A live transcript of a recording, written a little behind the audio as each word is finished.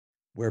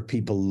where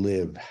people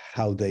live,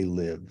 how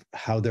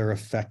they're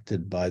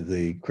affected by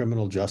the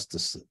criminal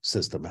justice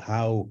system,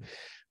 how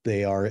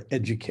they are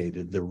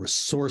educated, the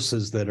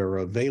resources that are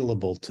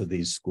available to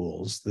these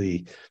schools,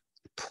 the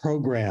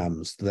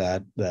programs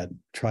that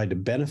try to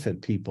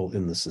benefit people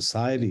in the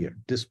society are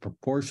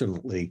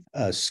disproportionately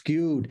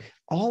skewed.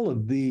 All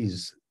of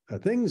these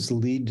things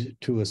lead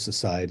to a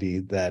society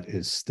that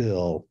is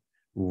still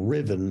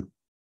riven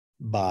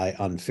by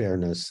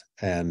unfairness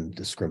and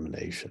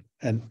discrimination.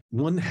 And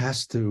one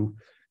has to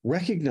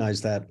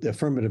recognize that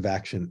affirmative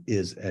action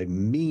is a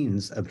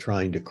means of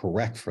trying to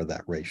correct for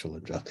that racial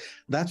injustice.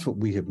 That's what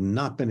we have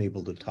not been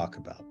able to talk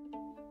about.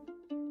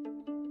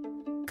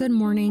 Good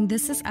morning.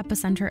 This is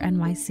Epicenter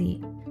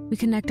NYC. We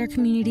connect our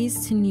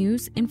communities to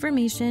news,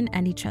 information,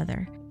 and each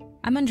other.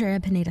 I'm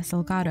Andrea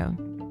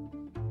Pineda-Salgado.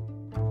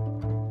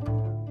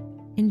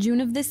 In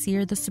June of this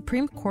year, the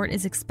Supreme Court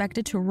is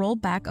expected to roll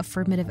back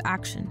affirmative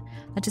action,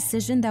 a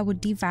decision that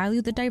would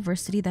devalue the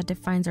diversity that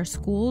defines our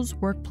schools,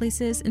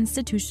 workplaces,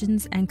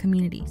 institutions, and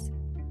communities.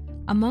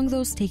 Among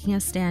those taking a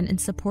stand in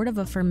support of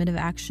affirmative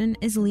action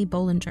is Lee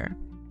Bollinger.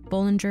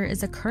 Bollinger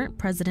is a current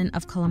president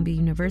of Columbia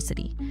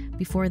University.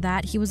 Before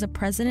that, he was a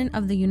president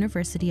of the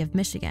University of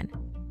Michigan.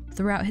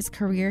 Throughout his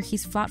career,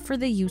 he's fought for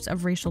the use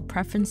of racial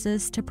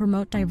preferences to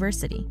promote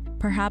diversity,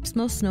 perhaps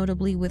most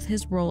notably with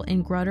his role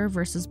in Grutter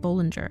versus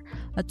Bollinger,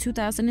 a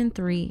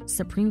 2003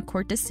 Supreme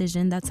Court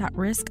decision that's at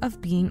risk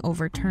of being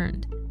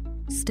overturned.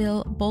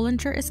 Still,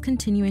 Bollinger is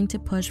continuing to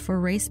push for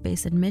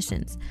race-based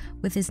admissions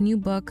with his new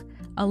book,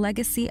 A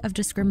Legacy of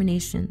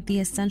Discrimination, The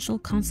Essential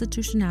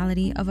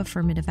Constitutionality of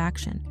Affirmative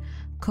Action,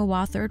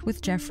 co-authored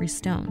with Geoffrey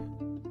Stone.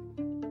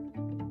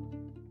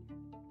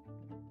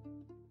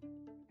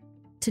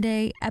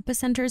 Today,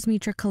 Epicenter's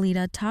Mitra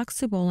Kalita talks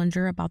to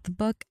Bollinger about the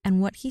book and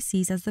what he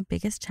sees as the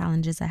biggest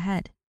challenges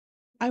ahead.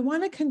 I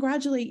want to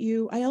congratulate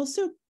you. I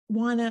also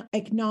want to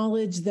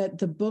acknowledge that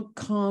the book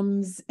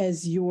comes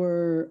as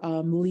you're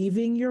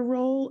leaving your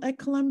role at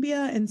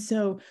Columbia. And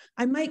so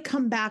I might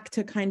come back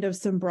to kind of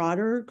some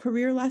broader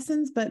career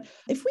lessons, but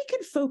if we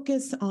could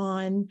focus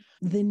on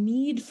the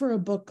need for a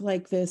book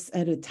like this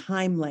at a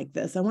time like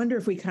this, I wonder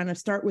if we kind of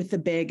start with the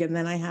big, and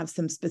then I have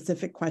some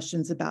specific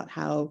questions about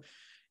how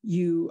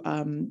you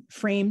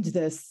framed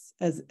this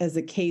as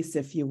a case,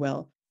 if you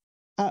will.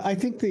 I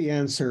think the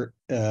answer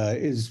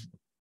is,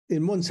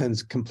 in one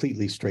sense,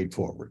 completely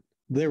straightforward.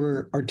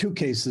 There are two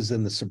cases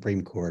in the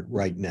Supreme Court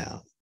right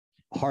now,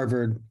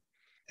 Harvard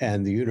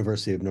and the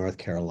University of North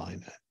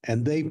Carolina,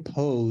 and they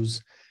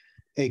pose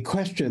a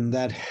question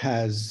that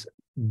has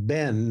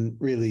been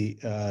really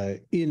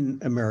in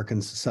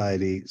American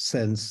society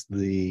since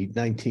the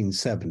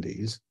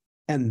 1970s,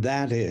 and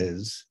that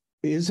is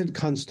it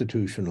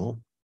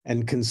constitutional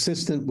and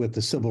consistent with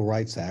the Civil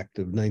Rights Act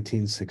of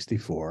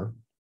 1964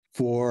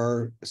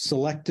 for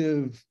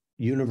selective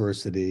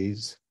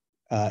universities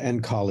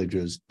and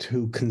colleges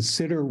to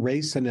consider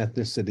race and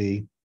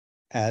ethnicity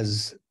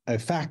as a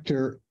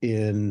factor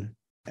in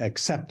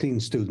accepting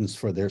students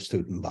for their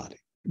student body?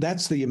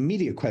 That's the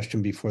immediate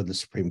question before the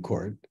Supreme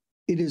Court.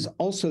 It is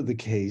also the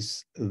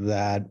case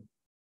that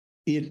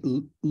it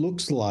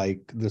looks like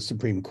the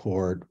Supreme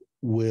Court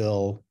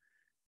will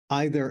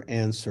either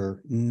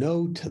answer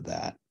no to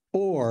that,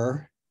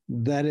 or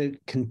that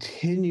it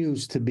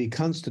continues to be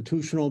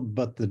constitutional,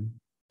 but the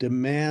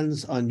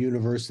demands on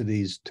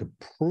universities to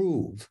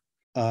prove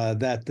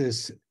that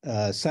this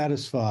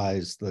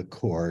satisfies the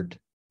court,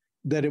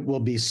 that it will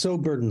be so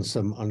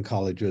burdensome on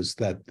colleges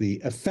that the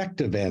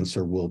effective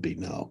answer will be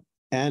no.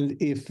 And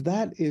if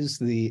that is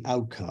the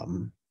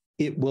outcome,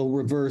 it will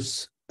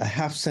reverse a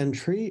half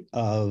century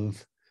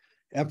of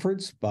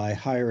efforts by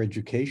higher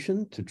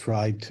education to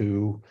try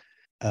to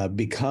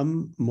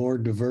become more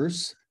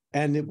diverse,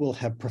 and it will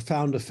have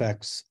profound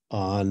effects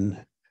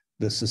on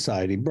the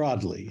society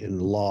broadly, in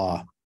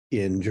law,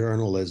 in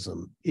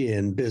journalism,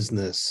 in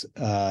business,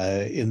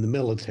 in the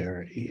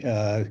military,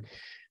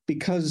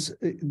 because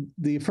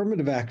the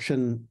affirmative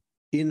action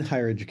in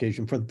higher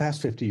education for the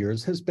past 50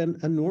 years has been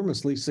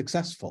enormously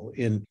successful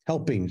in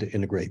helping to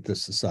integrate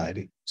this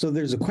society. So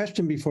there's a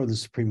question before the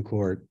Supreme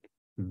Court.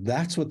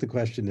 That's what the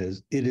question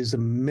is. It is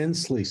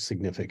immensely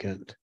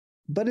significant,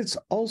 but it's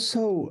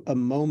also a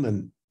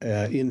moment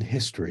in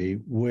history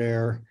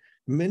where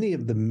many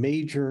of the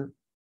major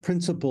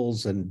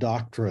principles and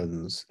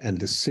doctrines and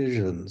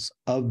decisions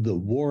of the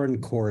Warren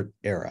Court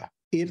era,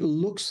 it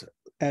looks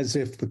as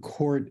if the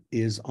court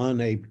is on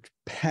a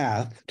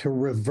path to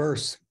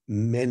reverse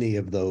many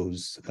of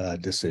those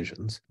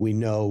decisions. We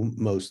know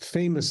most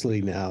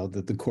famously now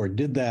that the court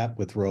did that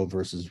with Roe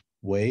versus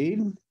Wade.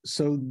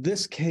 So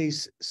this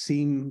case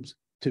seems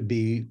to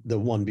be the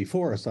one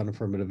before us on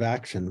affirmative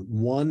action,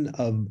 one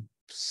of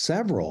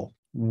several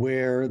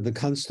where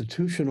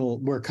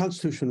constitutional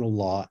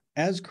law,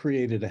 as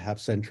created a half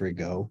century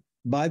ago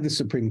by the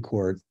Supreme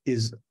Court,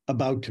 is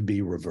about to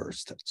be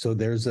reversed. So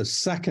there's a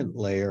second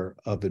layer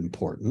of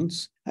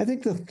importance. I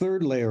think the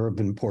third layer of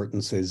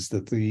importance is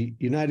that the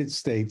United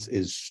States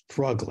is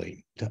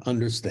struggling to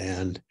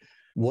understand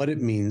what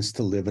it means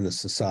to live in a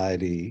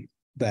society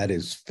that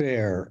is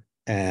fair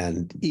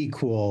and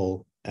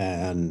equal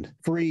and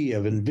free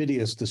of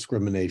invidious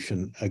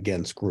discrimination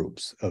against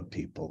groups of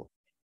people.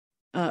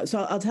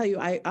 So I'll tell you,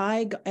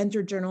 I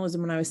entered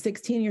journalism when I was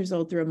 16 years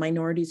old through a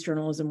minorities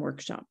journalism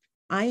workshop.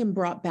 I am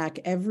brought back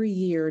every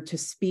year to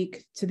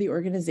speak to the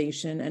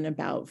organization. And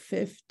about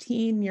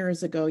 15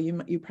 years ago,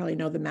 you probably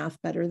know the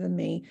math better than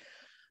me,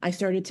 I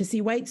started to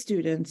see white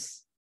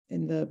students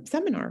in the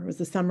seminar. It was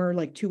the summer,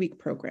 2-week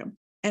program.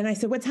 And I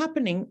said, what's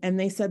happening? And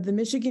they said, the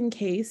Michigan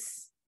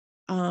case,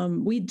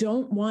 we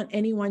don't want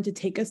anyone to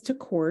take us to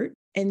court.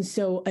 And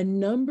so a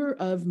number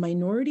of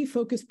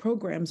minority-focused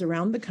programs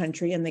around the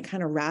country, and they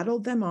kind of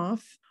rattled them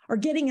off, are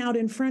getting out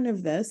in front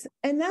of this.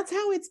 And that's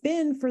how it's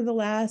been for the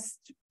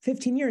last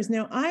 15 years.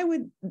 Now,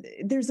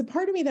 there's a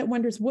part of me that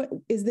wonders, what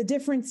is the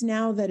difference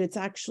now that it's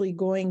actually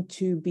going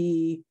to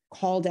be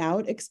called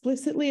out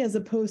explicitly as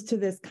opposed to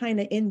this kind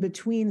of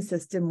in-between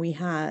system we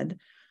had?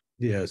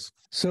 Yes.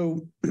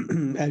 So,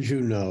 as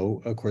you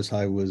know, of course,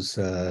 I was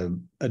a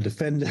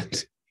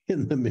defendant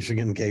in the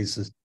Michigan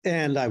cases.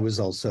 And I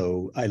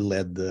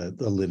led the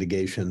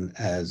litigation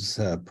as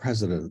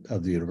president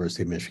of the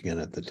University of Michigan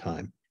at the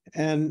time.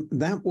 And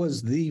that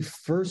was the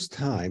first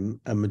time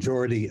a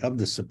majority of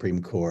the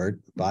Supreme Court,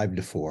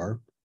 5-4,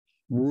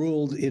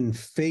 ruled in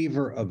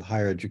favor of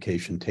higher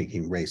education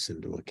taking race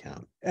into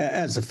account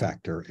as a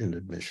factor in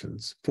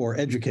admissions for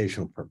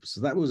educational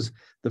purposes. That was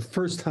the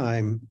first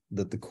time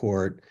that the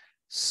court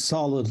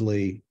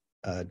solidly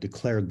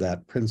declared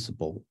that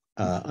principle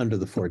under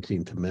the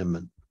 14th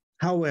Amendment.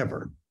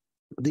 However,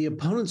 the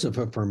opponents of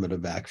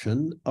affirmative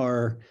action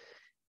are,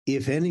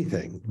 if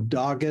anything,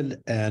 dogged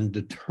and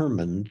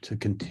determined to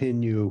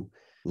continue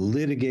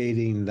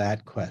litigating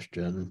that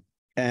question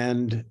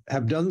and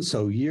have done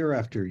so year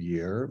after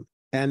year.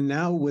 And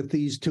now with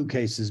these two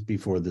cases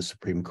before the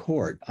Supreme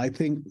Court, I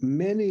think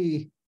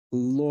many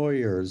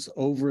lawyers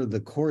over the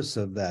course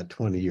of that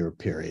 20-year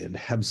period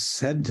have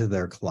said to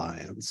their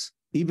clients,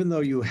 even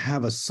though you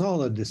have a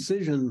solid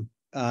decision,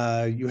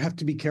 you have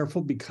to be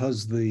careful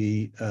because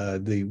the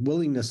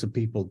willingness of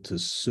people to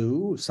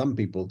sue, some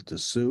people to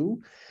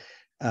sue,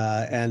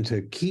 and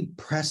to keep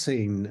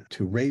pressing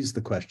to raise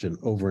the question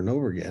over and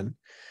over again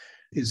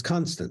is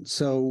constant.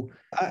 So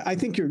I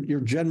think your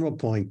general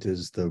point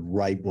is the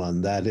right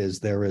one. That is,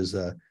 there is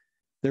a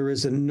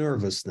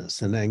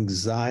nervousness and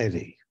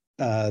anxiety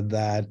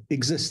that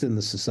exists in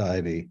the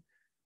society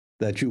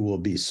that you will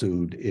be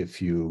sued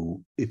if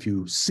you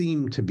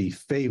seem to be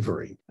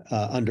favoring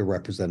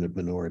underrepresented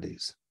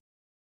minorities.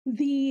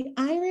 The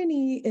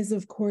irony is,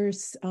 of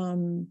course,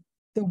 the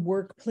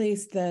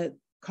workplace that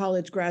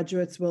college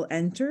graduates will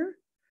enter,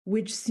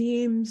 which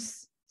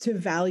seems to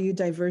value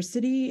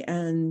diversity.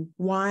 And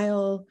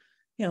while,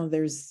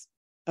 there's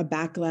a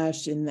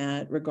backlash in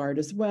that regard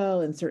as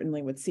well, and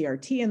certainly with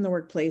CRT in the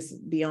workplace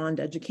beyond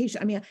education.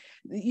 I mean,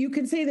 you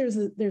can say there's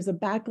a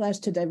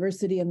backlash to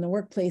diversity in the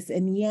workplace,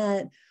 and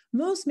yet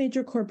most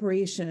major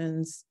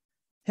corporations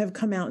have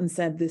come out and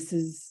said this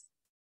is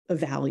a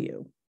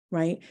value,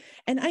 right?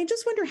 And I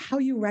just wonder how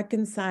you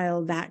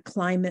reconcile that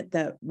climate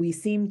that we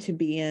seem to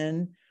be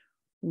in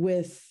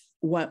with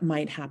what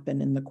might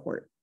happen in the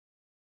court.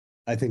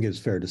 I think it's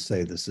fair to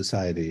say the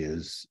society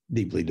is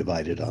deeply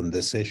divided on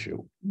this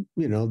issue.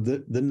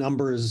 The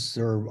numbers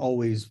are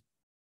always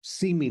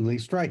seemingly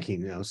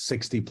striking.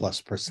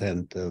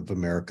 60+% of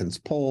Americans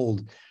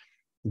polled.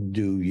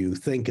 Do you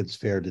think it's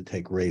fair to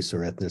take race or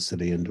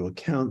ethnicity into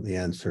account? The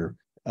answer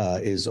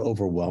is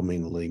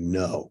overwhelmingly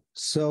no.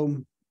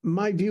 So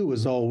my view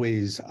is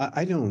always,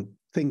 I don't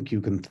think you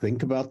can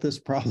think about this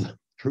problem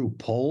through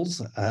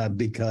polls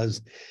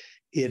because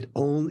it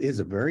is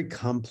a very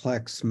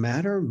complex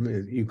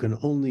matter. You can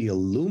only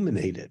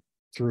illuminate it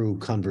through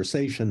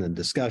conversation and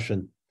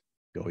discussion,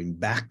 going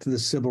back to the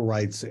civil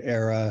rights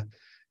era,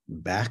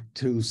 back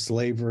to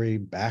slavery,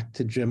 back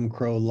to Jim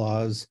Crow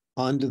laws,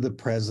 onto the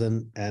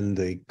present and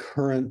the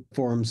current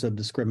forms of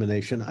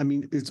discrimination. I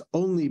mean, it's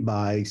only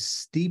by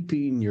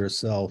steeping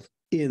yourself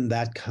in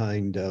that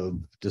kind of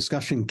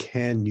discussion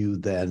can you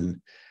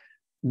then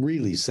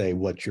really say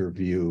what's your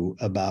view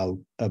about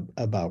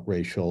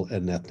racial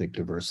and ethnic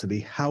diversity.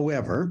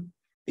 However,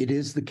 it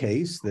is the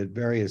case that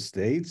various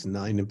states,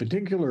 9 in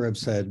particular,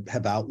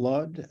 have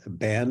outlawed,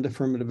 banned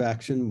affirmative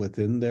action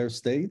within their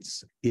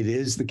states. It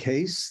is the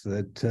case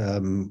that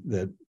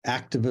that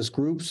activist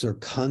groups are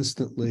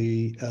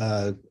constantly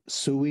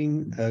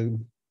suing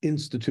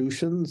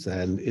institutions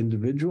and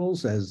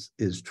individuals, as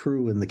is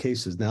true in the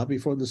cases now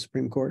before the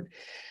Supreme Court.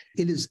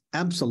 It is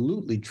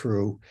absolutely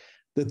true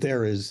that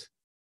there is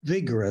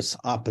vigorous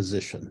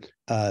opposition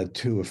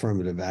to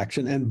affirmative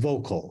action, and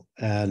vocal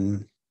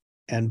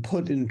and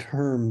put in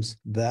terms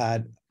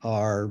that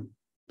are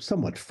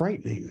somewhat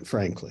frightening,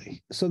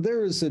 frankly. So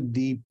there is a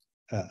deep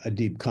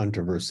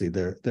controversy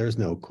there. There's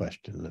no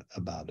question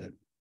about it.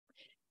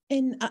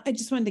 And I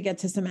just wanted to get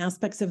to some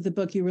aspects of the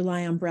book. You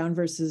rely on Brown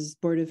versus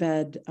Board of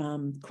Ed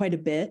quite a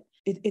bit.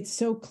 It's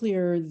so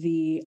clear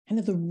the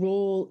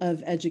role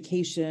of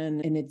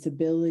education and its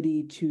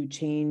ability to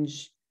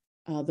change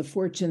the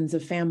fortunes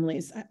of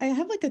families. I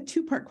have a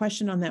 2-part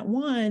question on that.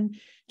 One,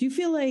 do you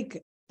feel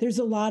like there's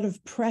a lot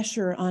of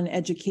pressure on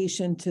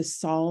education to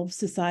solve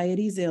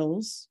society's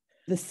ills.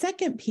 The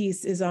second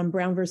piece is on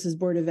Brown versus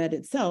Board of Ed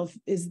itself.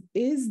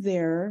 Is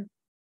there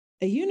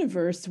a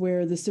universe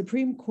where the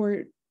Supreme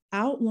Court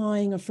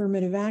outlawing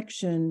affirmative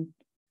action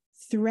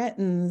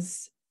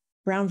threatens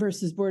Brown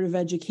versus Board of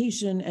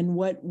Education and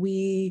what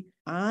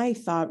I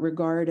thought,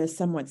 regard as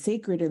somewhat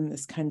sacred in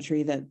this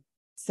country, that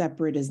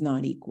separate is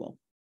not equal?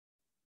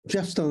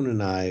 Geoff Stone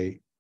and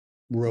I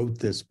wrote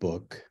this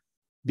book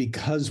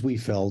because we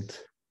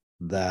felt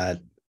that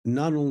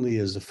not only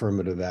is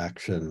affirmative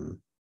action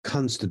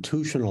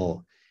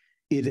constitutional,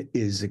 it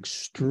is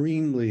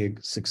extremely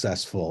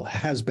successful,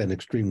 has been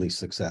extremely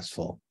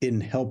successful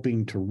in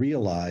helping to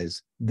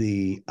realize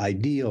the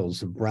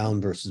ideals of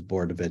Brown versus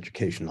Board of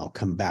Education. I'll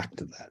come back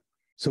to that.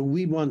 So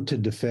we want to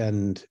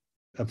defend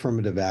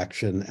affirmative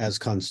action as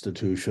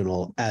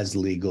constitutional, as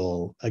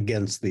legal,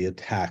 against the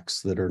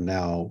attacks that are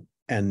now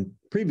and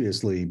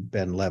previously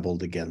been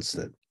leveled against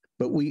it.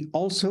 But we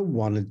also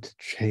wanted to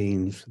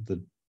change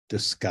the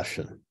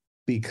discussion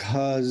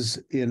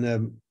because in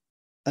an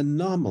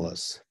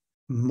anomalous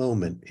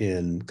moment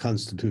in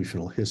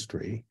constitutional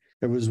history,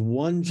 there was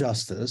one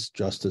justice,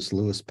 Justice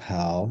Lewis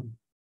Powell,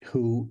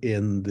 who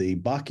in the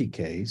Bakke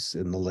case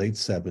in the late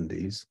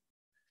 70s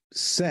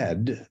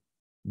said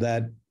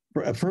that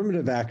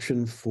affirmative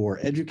action for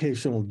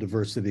educational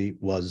diversity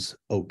was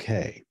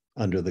okay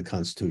under the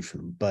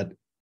Constitution, but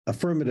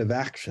affirmative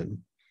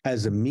action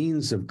as a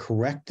means of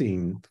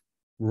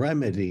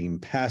remedying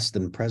past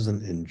and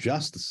present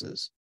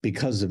injustices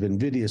because of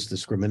invidious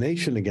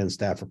discrimination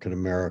against African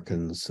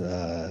Americans,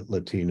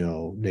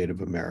 Latino,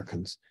 Native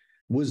Americans,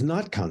 was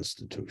not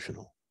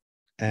constitutional.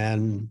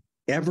 And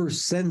ever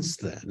since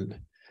then,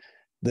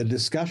 the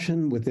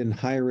discussion within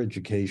higher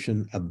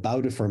education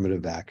about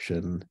affirmative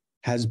action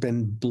has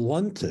been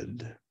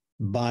blunted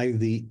by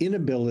the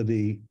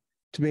inability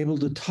to be able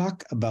to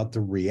talk about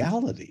the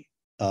reality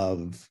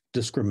of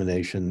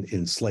discrimination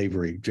in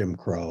slavery, Jim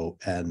Crow,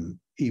 and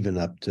even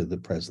up to the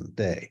present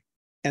day.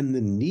 And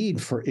the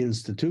need for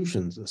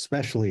institutions,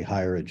 especially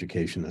higher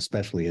education,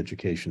 especially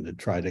education, to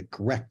try to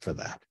correct for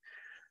that.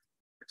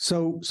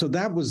 So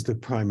that was the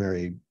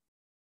primary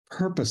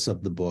purpose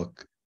of the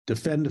book,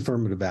 defend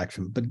affirmative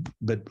action,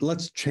 but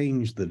let's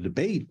change the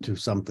debate to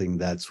something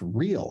that's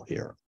real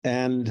here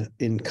and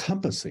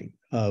encompassing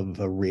of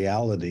a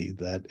reality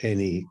that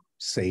any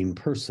sane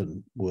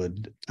person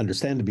would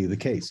understand to be the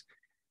case.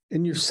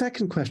 And your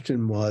second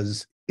question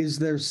was, is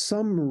there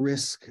some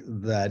risk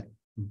that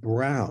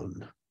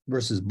Brown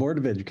versus Board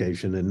of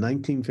Education in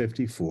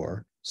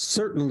 1954,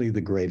 certainly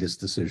the greatest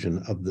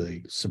decision of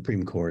the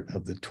Supreme Court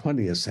of the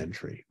 20th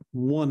century,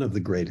 one of the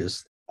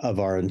greatest of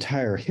our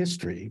entire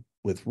history,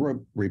 with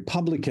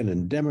Republican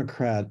and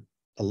Democrat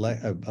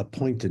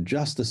appointed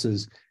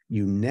justices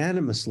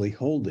unanimously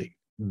holding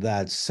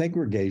that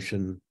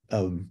segregation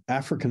of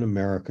African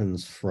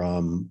Americans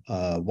from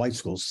white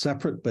schools,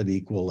 separate but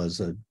equal as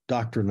a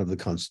doctrine of the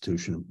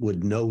Constitution,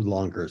 would no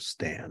longer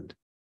stand.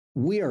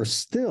 We are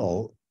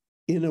still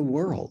in a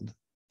world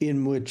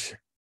in which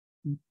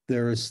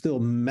there is still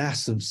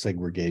massive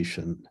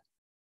segregation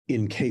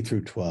in K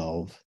through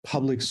 12,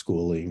 public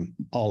schooling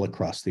all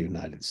across the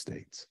United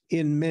States.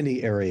 In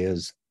many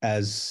areas,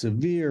 as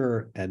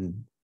severe and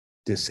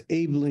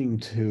disabling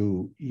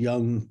to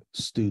young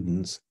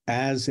students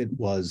as it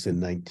was in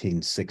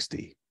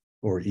 1960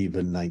 or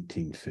even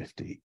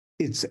 1950.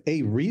 It's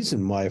a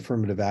reason why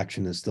affirmative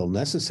action is still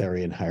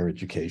necessary in higher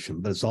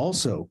education, but it's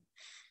also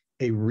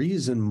a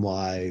reason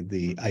why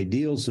the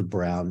ideals of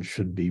Brown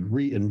should be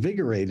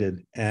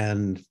reinvigorated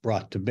and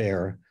brought to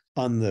bear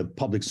on the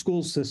public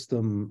school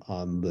system,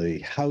 on the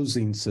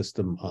housing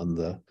system, on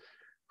the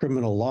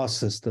criminal law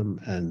system,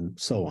 and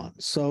so on.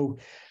 So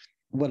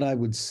what I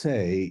would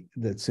say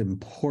that's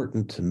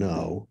important to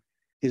know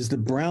is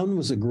that Brown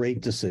was a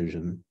great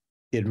decision.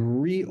 It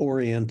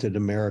reoriented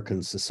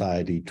American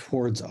society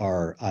towards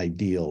our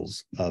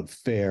ideals of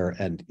fair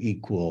and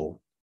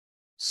equal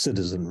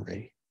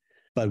citizenry.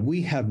 But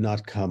we have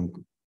not come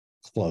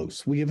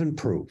close. We have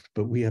improved,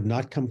 but we have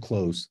not come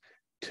close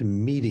to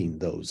meeting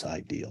those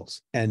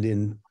ideals. And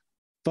in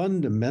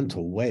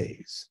fundamental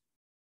ways,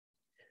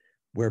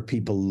 where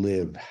people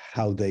live,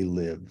 how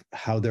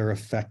they're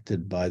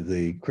affected by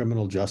the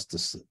criminal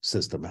justice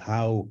system,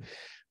 how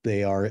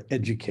they are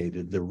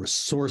educated, the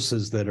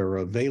resources that are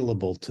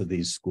available to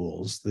these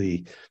schools,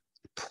 the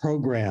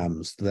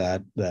programs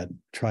that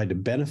try to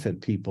benefit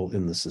people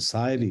in the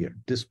society are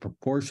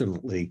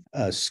disproportionately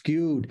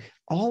skewed.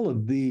 All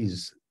of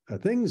these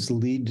things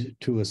lead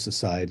to a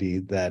society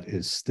that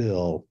is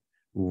still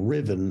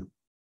riven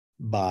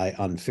by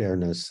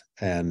unfairness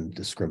and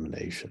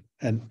discrimination.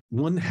 And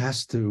one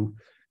has to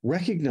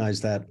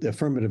recognize that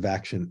affirmative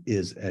action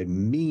is a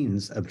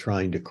means of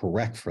trying to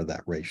correct for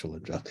that racial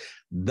injustice.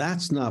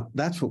 That's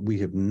what we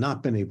have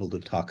not been able to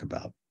talk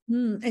about.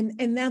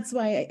 And that's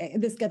why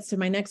this gets to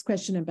my next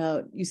question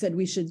about, you said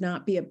we should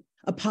not be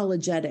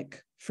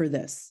apologetic for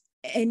this.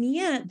 And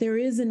yet there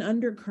is an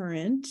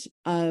undercurrent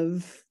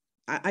of,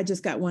 I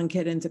just got one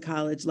kid into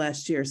college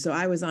last year, so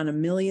I was on a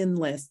million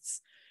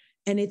lists.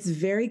 And it's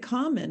very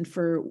common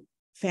for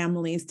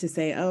families to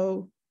say,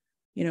 oh,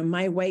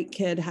 my white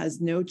kid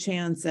has no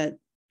chance at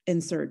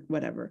insert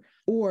whatever.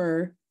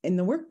 Or in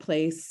the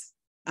workplace,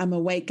 I'm a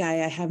white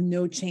guy, I have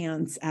no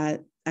chance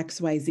at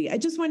XYZ. I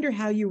just wonder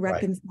how you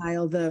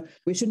reconcile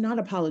we should not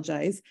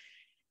apologize.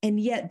 And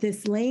yet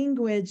this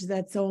language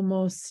that's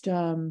almost,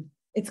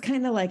 it's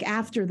kind of like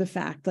after the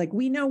fact, like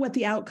we know what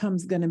the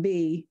outcome's going to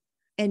be,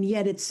 and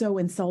yet it's so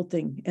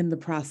insulting in the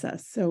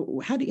process.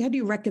 So how do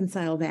you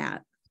reconcile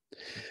that?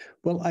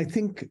 Well, I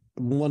think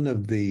one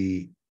of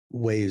the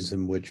ways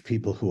in which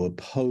people who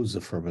oppose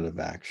affirmative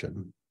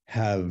action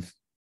have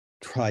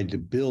tried to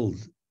build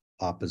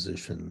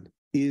opposition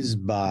is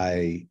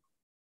by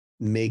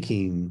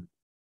making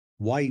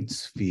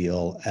whites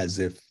feel as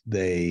if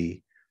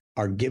they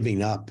are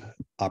giving up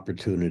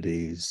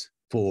opportunities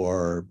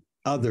for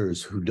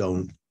others who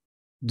don't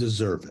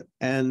deserve it.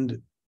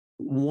 And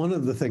one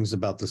of the things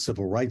about the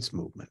civil rights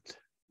movement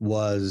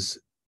was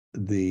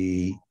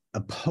the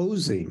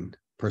opposing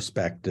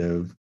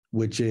perspective,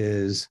 which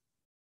is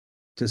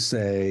to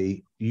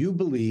say, you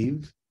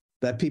believe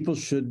that people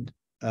should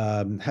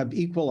have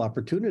equal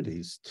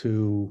opportunities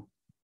to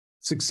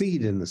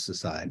succeed in the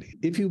society.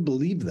 If you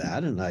believe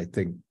that, and I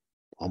think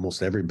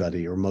almost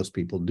everybody or most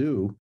people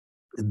do,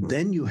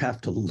 then you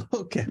have to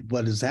look at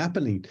what is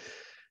happening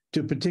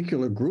to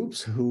particular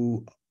groups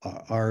who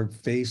are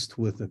faced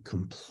with a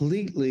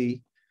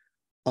completely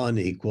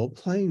unequal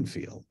playing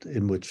field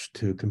in which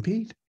to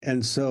compete.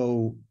 And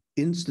so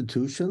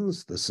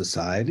institutions, the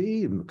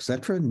society, et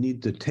cetera,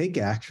 need to take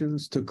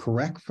actions to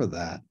correct for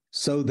that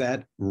so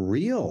that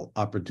real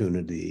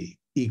opportunity,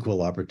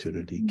 equal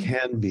opportunity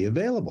can be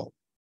available.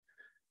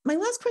 My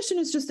last question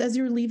is just as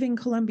you're leaving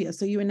Columbia,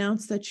 so you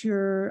announced that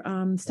you're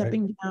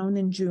stepping down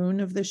in June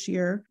of this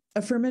year.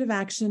 Affirmative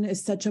action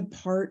is such a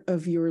part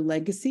of your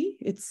legacy.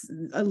 It's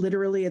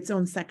literally its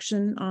own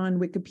section on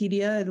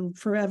Wikipedia. It'll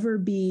forever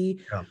be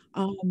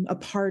a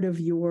part of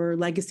your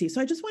legacy. So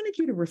I just wanted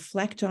you to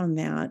reflect on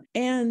that.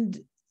 And,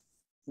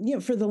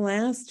 for the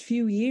last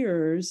few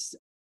years,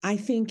 I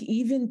think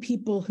even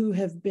people who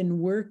have been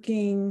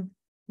working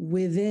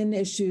within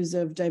issues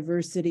of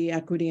diversity,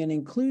 equity, and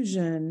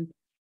inclusion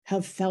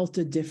have felt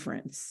a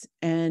difference.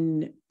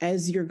 And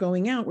as you're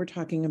going out, we're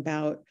talking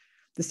about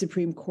the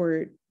Supreme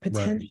Court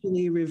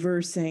potentially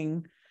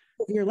reversing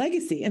your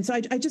legacy. And so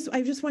I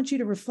just want you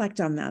to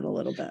reflect on that a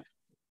little bit.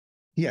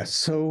 Yes.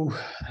 So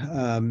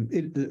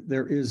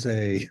there is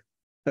a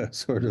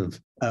sort of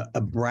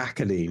a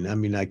bracketing. I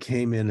mean, I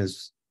came in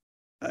as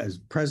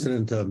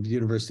president of the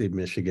University of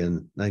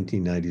Michigan,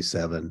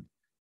 1997.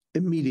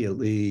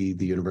 Immediately,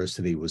 the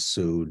university was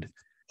sued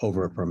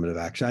over affirmative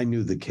action. I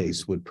knew the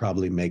case would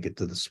probably make it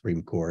to the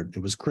Supreme Court.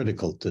 It was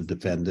critical to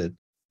defend it.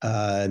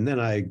 And then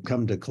I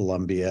come to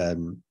Columbia,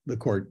 and the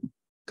court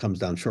comes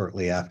down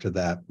shortly after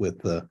that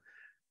with the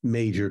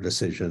major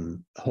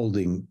decision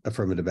holding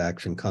affirmative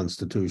action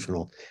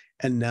constitutional.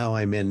 And now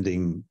I'm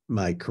ending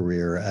my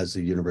career as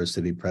a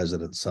university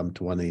president some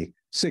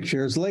 26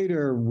 years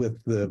later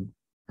with the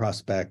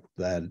prospect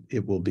that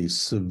it will be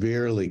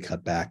severely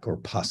cut back or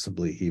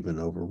possibly even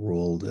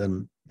overruled.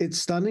 And it's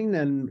stunning,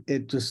 and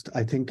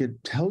I think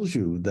it tells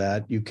you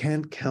that you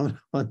can't count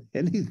on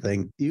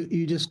anything.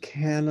 You just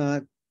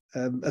cannot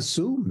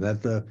assume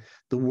that the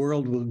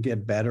world will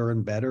get better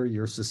and better,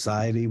 your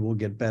society will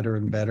get better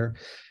and better.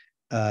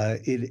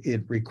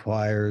 It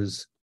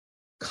requires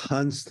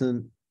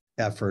constant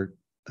effort.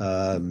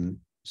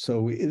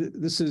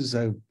 This is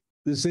an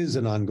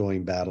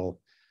ongoing battle,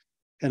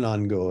 an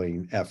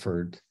ongoing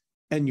effort,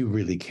 and you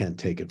really can't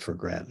take it for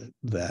granted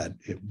that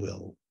it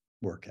will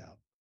work out.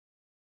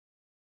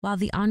 While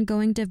the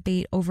ongoing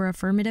debate over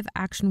affirmative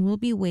action will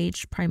be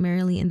waged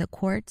primarily in the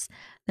courts,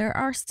 there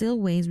are still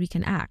ways we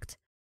can act.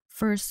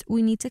 First,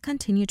 we need to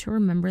continue to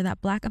remember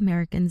that Black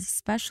Americans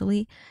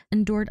especially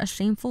endured a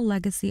shameful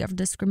legacy of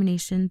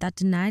discrimination that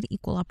denied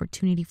equal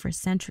opportunity for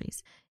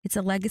centuries. It's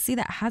a legacy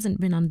that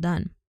hasn't been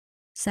undone.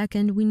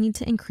 Second, we need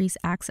to increase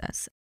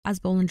access.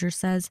 As Bollinger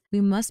says, we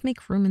must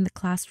make room in the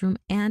classroom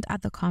and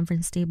at the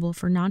conference table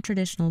for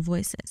non-traditional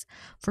voices,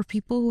 for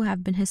people who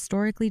have been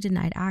historically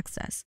denied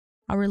access.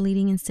 Our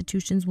leading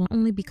institutions will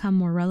only become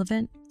more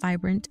relevant,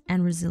 vibrant,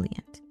 and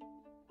resilient.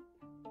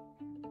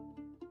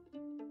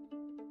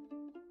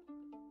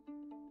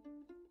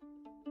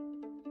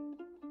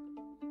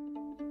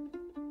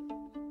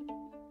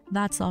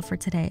 That's all for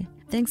today.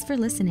 Thanks for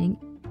listening.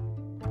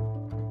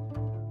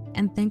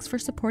 And thanks for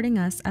supporting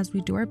us as we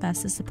do our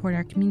best to support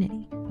our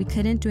community. We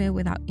couldn't do it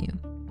without you.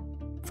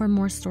 For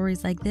more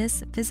stories like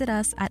this, visit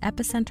us at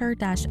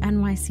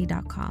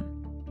epicenter-nyc.com.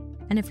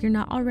 And if you're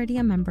not already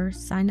a member,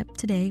 sign up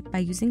today by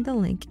using the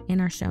link in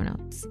our show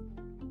notes.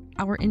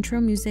 Our intro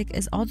music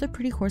is All the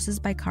Pretty Horses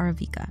by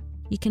Karavika.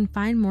 You can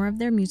find more of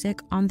their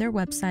music on their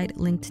website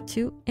linked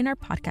to in our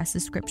podcast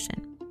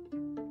description.